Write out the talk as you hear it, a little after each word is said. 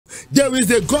There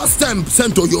is a God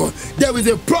sent to you. There is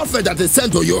a prophet that is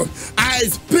sent to you. I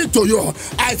speak to you.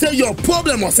 I say your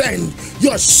problem must end.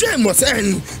 Your shame must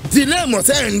end. Delay must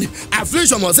end.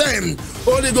 Affliction must end.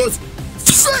 Holy Ghost,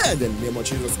 fire in the name of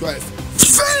Jesus Christ.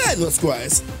 Fire in Jesus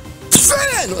Christ.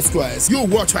 Fire in Jesus Christ. You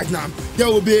watch right now. There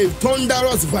will be a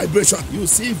thunderous vibration. You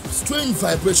see strange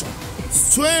vibration.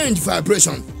 Strange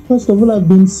vibration. First of all, I've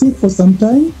been sick for some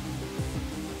time.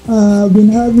 I've been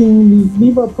having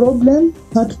liver problem,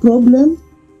 heart problem,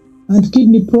 and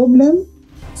kidney problem.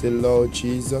 Say, Lord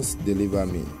Jesus, deliver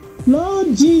me.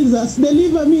 Lord Jesus,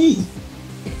 deliver me.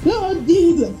 Lord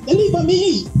Jesus, deliver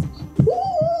me.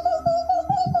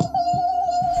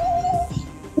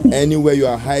 Anywhere you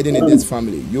are hiding in this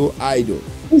family, you idol,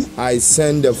 I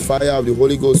send the fire of the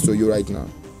Holy Ghost to you right now.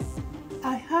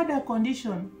 I had a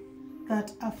condition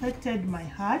that affected my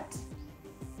heart,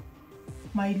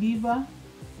 my liver,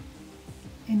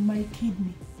 and my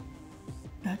kidney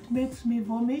that makes me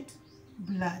vomit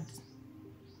blood.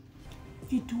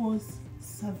 It was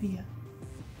severe.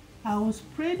 I was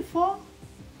prayed for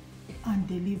and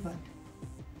delivered.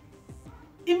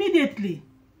 Immediately,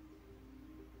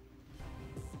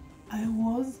 I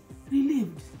was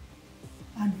relieved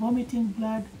and vomiting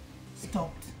blood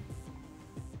stopped.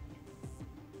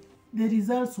 The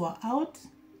results were out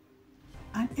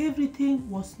and everything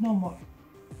was normal.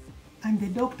 And the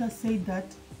doctor said that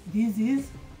this is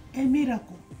a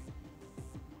miracle.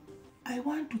 I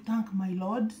want to thank my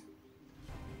Lord,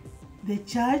 the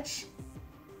church,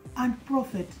 and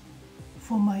prophet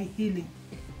for my healing.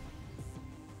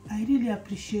 I really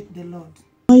appreciate the Lord.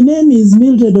 My name is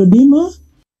Mildred Odima,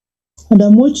 and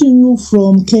I'm watching you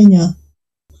from Kenya.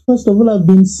 First of all, I've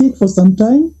been sick for some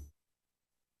time.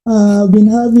 I've been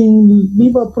having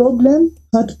liver problem,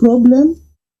 heart problem,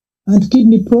 and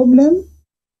kidney problem.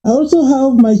 I also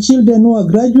have my children who are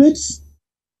graduates.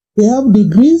 They have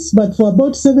degrees, but for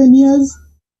about 7 years,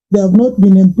 they have not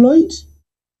been employed.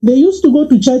 They used to go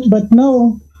to church, but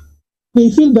now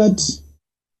they feel that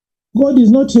God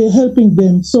is not helping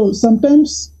them. So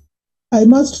sometimes I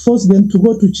must force them to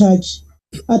go to church.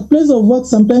 At place of work,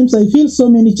 sometimes I feel so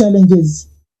many challenges.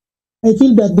 I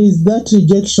feel that there is that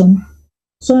rejection.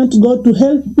 So I want God to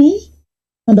help me.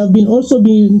 And I've been also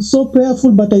being so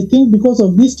prayerful, but I think because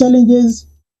of these challenges,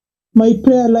 my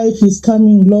prayer life is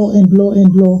coming low and low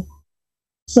and low.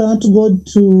 So I want God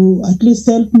to at least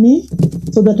help me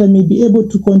so that I may be able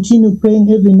to continue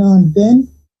praying every now and then,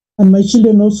 and my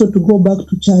children also to go back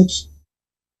to church.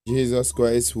 Jesus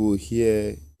Christ will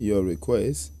hear your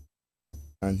request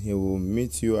and he will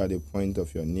meet you at the point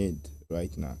of your need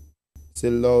right now. Say,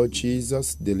 Lord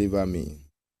Jesus, deliver me.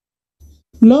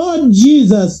 Lord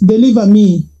Jesus, deliver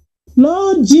me.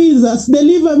 Lord Jesus,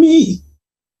 deliver me.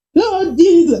 Lord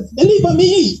Jesus, deliver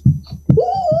me.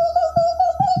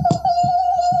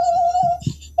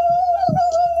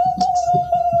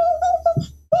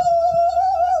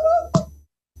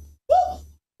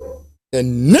 In the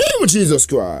name of Jesus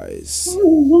Christ.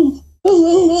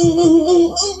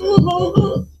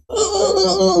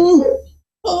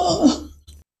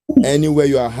 Anywhere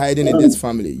you are hiding in this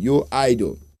family, you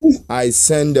idol, I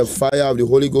send the fire of the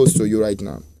Holy Ghost to you right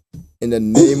now. In the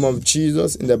name of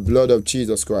Jesus, in the blood of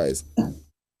Jesus Christ.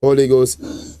 Holy Ghost,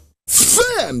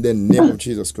 fire in the name of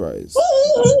Jesus Christ.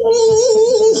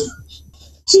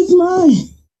 She's mine.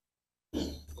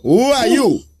 Who are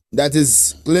you that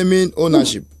is claiming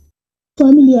ownership?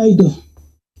 Family idol.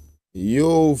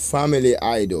 You family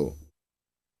idol.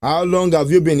 How long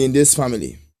have you been in this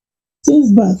family?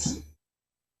 Since birth.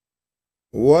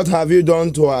 What have you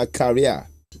done to her career?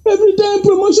 Every time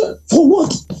promotion. For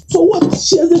what? For what?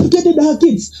 She has educated her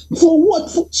kids. For what?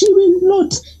 She will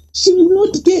not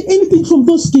get anything from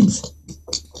those kids.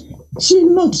 She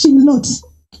will not.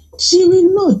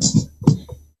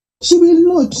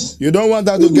 You don't want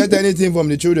her to get anything from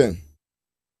the children?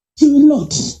 She will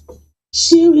not.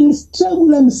 She will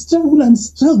struggle and struggle and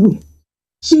struggle.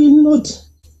 She will not.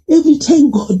 Every time,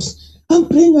 God, I'm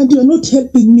praying and you're not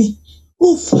helping me.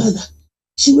 Oh, Father,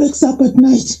 she wakes up at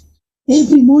night.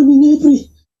 Every morning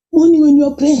when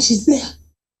you're praying, she's there.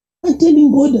 I'm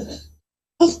telling God,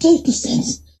 I've tried to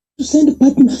send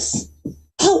partners.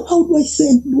 How do I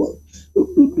send?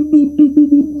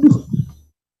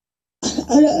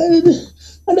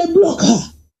 And I block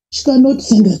her. She cannot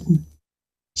send that.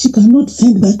 She cannot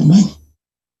send that money.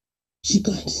 She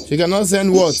can't. She cannot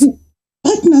send what?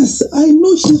 Partners. I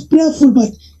know she's prayerful,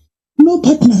 but no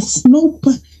partners. No.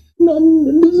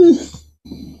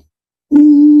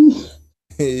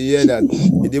 Yeah, that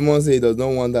the demon say he does not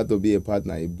want her to be a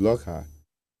partner. He block her.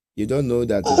 You don't know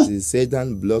that it is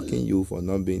Satan blocking you for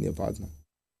not being a partner.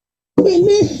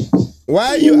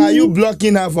 Why are you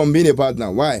blocking her from being a partner?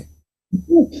 Why?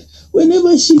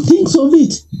 Whenever she thinks of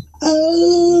it,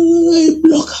 I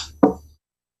block her.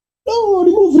 No,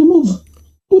 remove.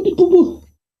 Put it.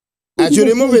 I should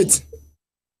remove it.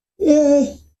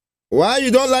 Yeah. Why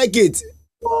you don't like it?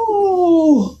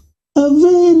 Oh, a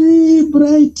very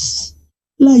bright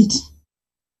light.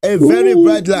 A very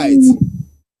bright light.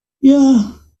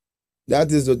 Yeah.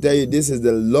 That is to tell you, this is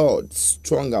the Lord,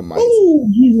 strong and mighty. Oh,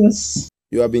 Jesus.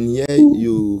 You have been here,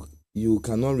 you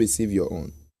cannot receive your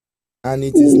own. And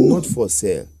it is not for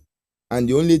sale. And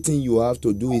the only thing you have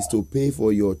to do is to pay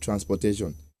for your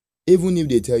transportation. Even if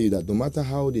they tell you that no matter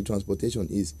how the transportation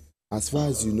is, as far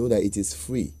as you know that it is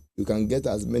free, you can get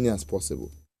as many as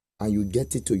possible. And you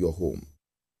get it to your home.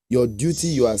 Your duty,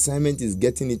 your assignment is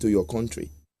getting it to your country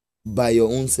by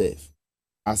your own self.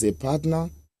 As a partner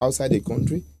outside the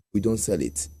country, we don't sell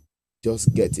it.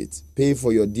 Just get it. Pay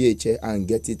for your DHL and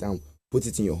get it and put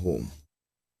it in your home.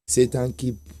 Satan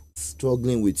keep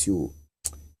struggling with you.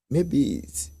 Maybe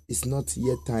it's not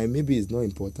yet time. Maybe it's not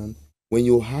important. When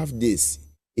you have this,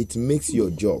 it makes your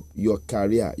job, your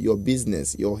career, your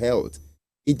business, your health,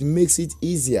 it makes it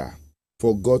easier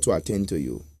for God to attend to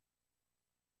you.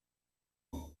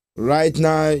 Right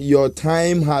now, your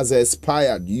time has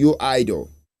expired, you idol.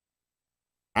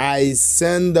 I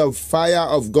send the fire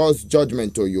of God's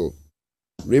judgment to you.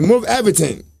 Remove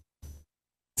everything.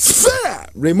 Fire!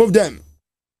 Remove them.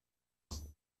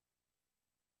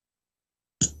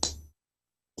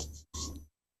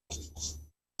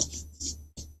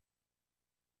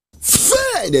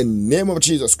 Fire in the name of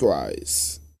Jesus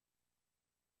Christ.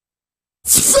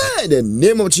 Fire in the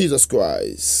name of Jesus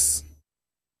Christ.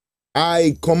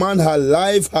 I command her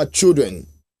life, her children,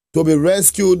 to be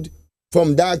rescued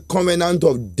from that covenant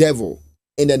of devil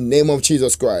in the name of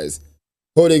Jesus Christ.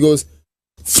 Holy Ghost,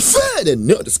 fire in the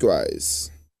name of Jesus Christ.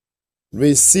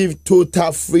 Receive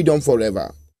total freedom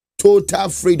forever. Total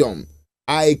freedom.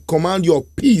 I command your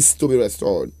peace to be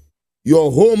restored.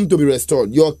 Your home to be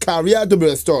restored. Your career to be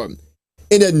restored.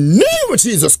 In the name of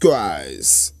Jesus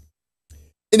Christ.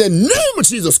 In the name of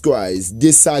Jesus Christ.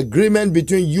 Disagreement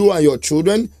between you and your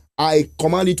children, I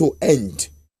command it to end.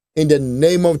 In the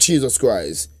name of Jesus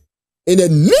Christ. In the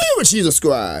name of Jesus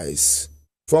Christ.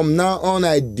 From now on,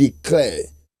 I declare,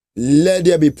 let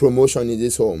there be promotion in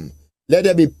this home. Let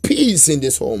there be peace in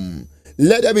this home.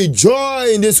 Let there be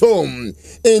joy in this home.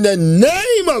 In the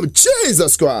name of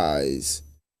Jesus Christ.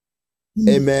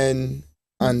 Amen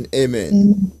and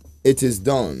amen. It is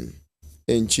done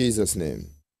in Jesus' name.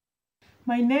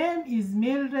 My name is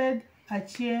Mildred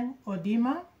Achieng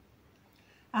Odima.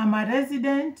 I'm a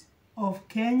resident of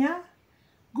Kenya.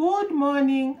 Good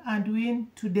morning and win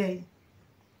today.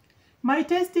 My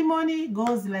testimony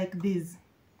goes like this.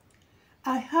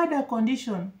 I had a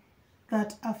condition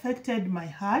that affected my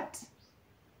heart,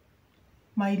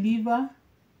 my liver,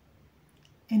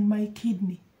 and my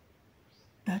kidney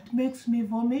that makes me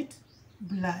vomit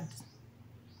blood.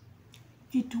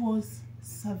 It was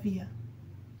severe.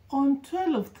 On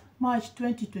 12th March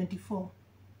 2024,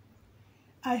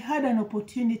 I had an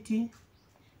opportunity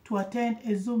to attend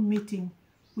a Zoom meeting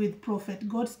with Prophet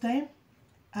Godstime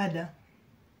Ada.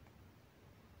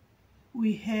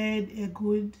 We had a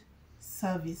good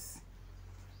service.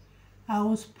 I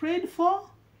was prayed for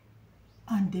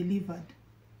and delivered.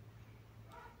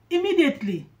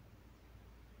 Immediately,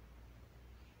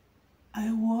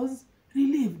 I was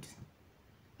relieved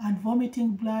and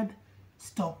vomiting blood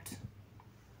stopped.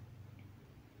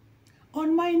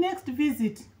 On my next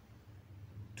visit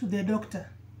to the doctor,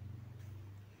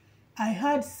 I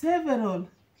had several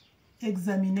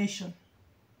examinations,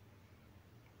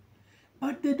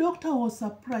 but the doctor was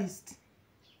surprised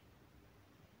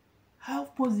how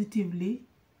positively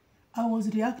I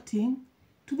was reacting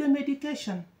to the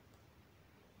medication.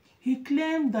 He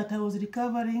claimed that I was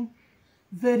recovering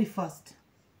very fast.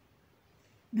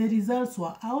 The results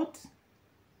were out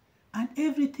and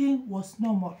everything was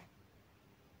normal.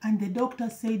 And the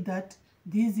doctor said that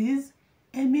this is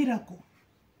a miracle.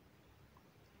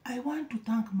 I want to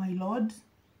thank my Lord,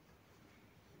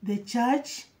 the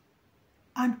church,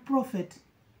 and prophet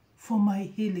for my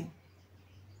healing.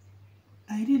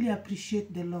 I really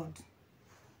appreciate the Lord.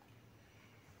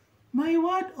 My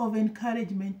word of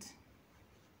encouragement.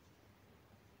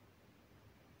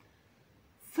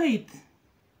 Faith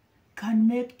can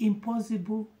make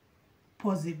impossible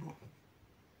possible.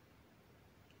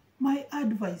 My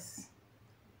advice,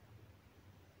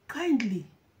 kindly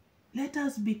let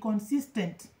us be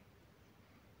consistent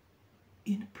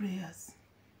in prayers,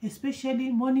 especially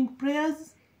morning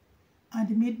prayers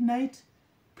and midnight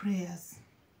prayers.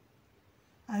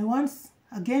 I once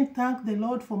again thank the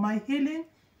Lord for my healing,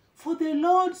 For the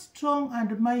Lord strong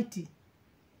and mighty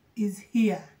is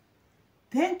here.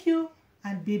 Thank you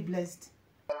and be blessed.